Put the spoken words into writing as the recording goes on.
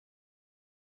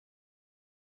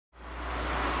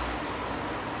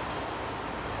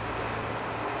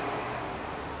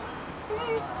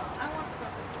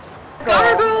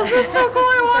Gargoyles, they're so cool,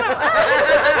 I want them.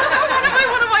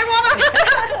 I want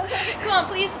them. Come on,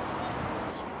 please.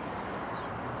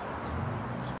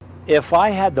 If I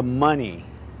had the money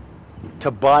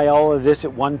to buy all of this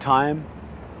at one time,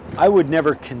 I would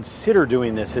never consider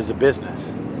doing this as a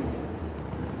business.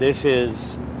 This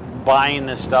is buying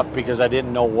this stuff because I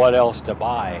didn't know what else to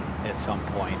buy at some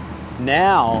point.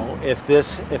 Now,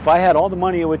 if I had all the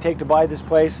money it would take to buy this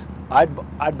place,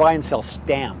 I'd buy and sell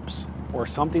stamps or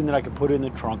something that I could put in the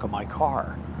trunk of my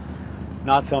car.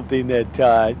 Not something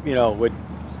that you know, would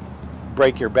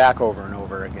break your back over and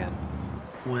over again.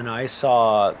 When I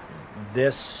saw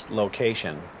this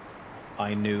location,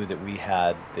 I knew that we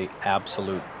had the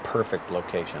absolute perfect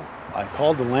location. I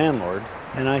called the landlord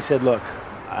and I said, look,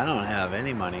 I don't have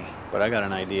any money, but I got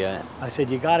an idea. I said,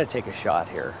 you got to take a shot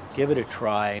here. Give it a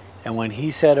try. And when he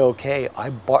said okay,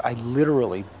 I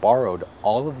literally borrowed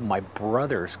all of my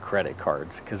brother's credit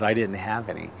cards because I didn't have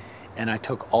any. And I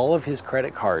took all of his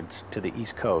credit cards to the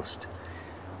East Coast,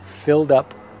 filled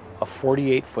up a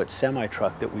 48-foot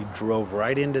semi-truck that we drove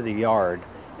right into the yard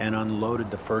and unloaded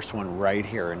the first one right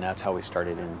here. And that's how we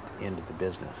started into the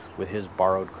business, with his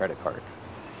borrowed credit cards.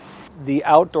 The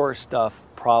outdoor stuff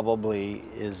probably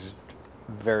is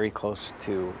very close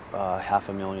to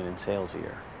 $500,000 in sales a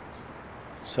year.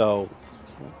 So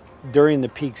during the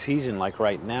peak season, like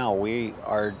right now, we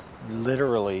are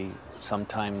literally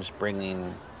sometimes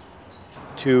bringing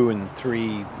 2 and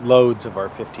 3 loads of our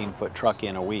 15-foot truck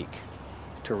in a week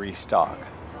to restock.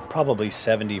 Probably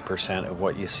 70% of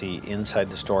what you see inside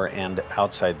the store and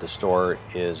outside the store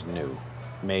is new,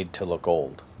 made to look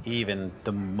old. Even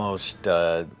the most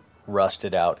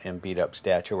rusted out and beat up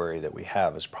statuary that we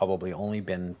have has probably only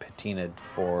been patinaed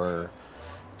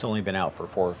it's only been out for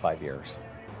 4 or 5 years.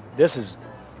 This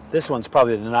one's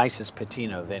probably the nicest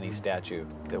patina of any statue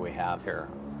that we have here.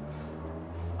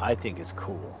 I think it's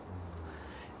cool.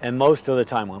 And most of the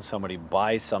time when somebody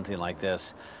buys something like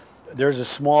this, there's a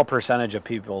small percentage of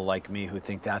people like me who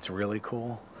think that's really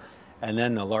cool. And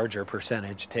then the larger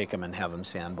percentage take them and have them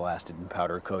sandblasted and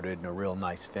powder coated and a real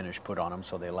nice finish put on them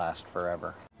so they last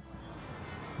forever.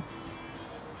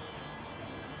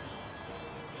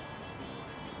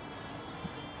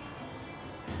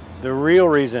 The real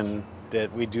reason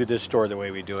that we do this store the way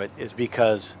we do it is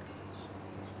because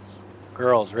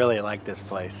girls really like this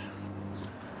place.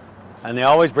 And they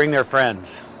always bring their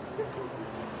friends.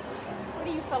 What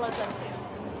are you fellas up to?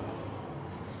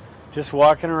 Just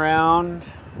walking around,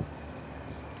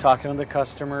 talking to the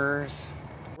customers.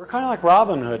 We're kind of like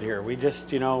Robin Hood here. We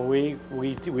just, you know, we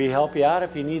help you out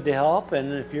if you need the help,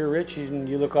 and if you're rich and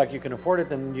you look like you can afford it,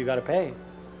 then you got to pay.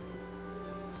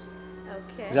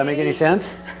 Okay. Does that make any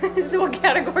sense? So what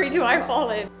category do I fall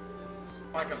in?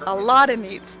 A lot of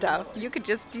neat stuff. You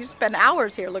spend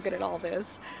hours here looking at all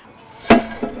this.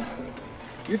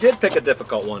 You did pick a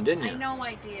difficult one, didn't you? I know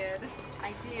I did.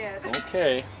 I did.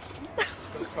 Okay. It's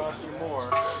going to cost you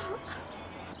more.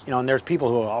 You know, and there's people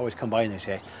who always come by and they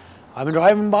say, I've been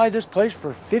driving by this place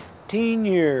for 15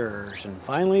 years and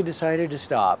finally decided to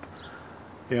stop.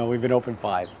 You know, we've been open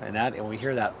 5, and we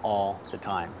hear that all the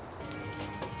time.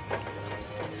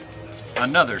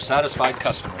 Another satisfied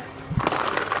customer.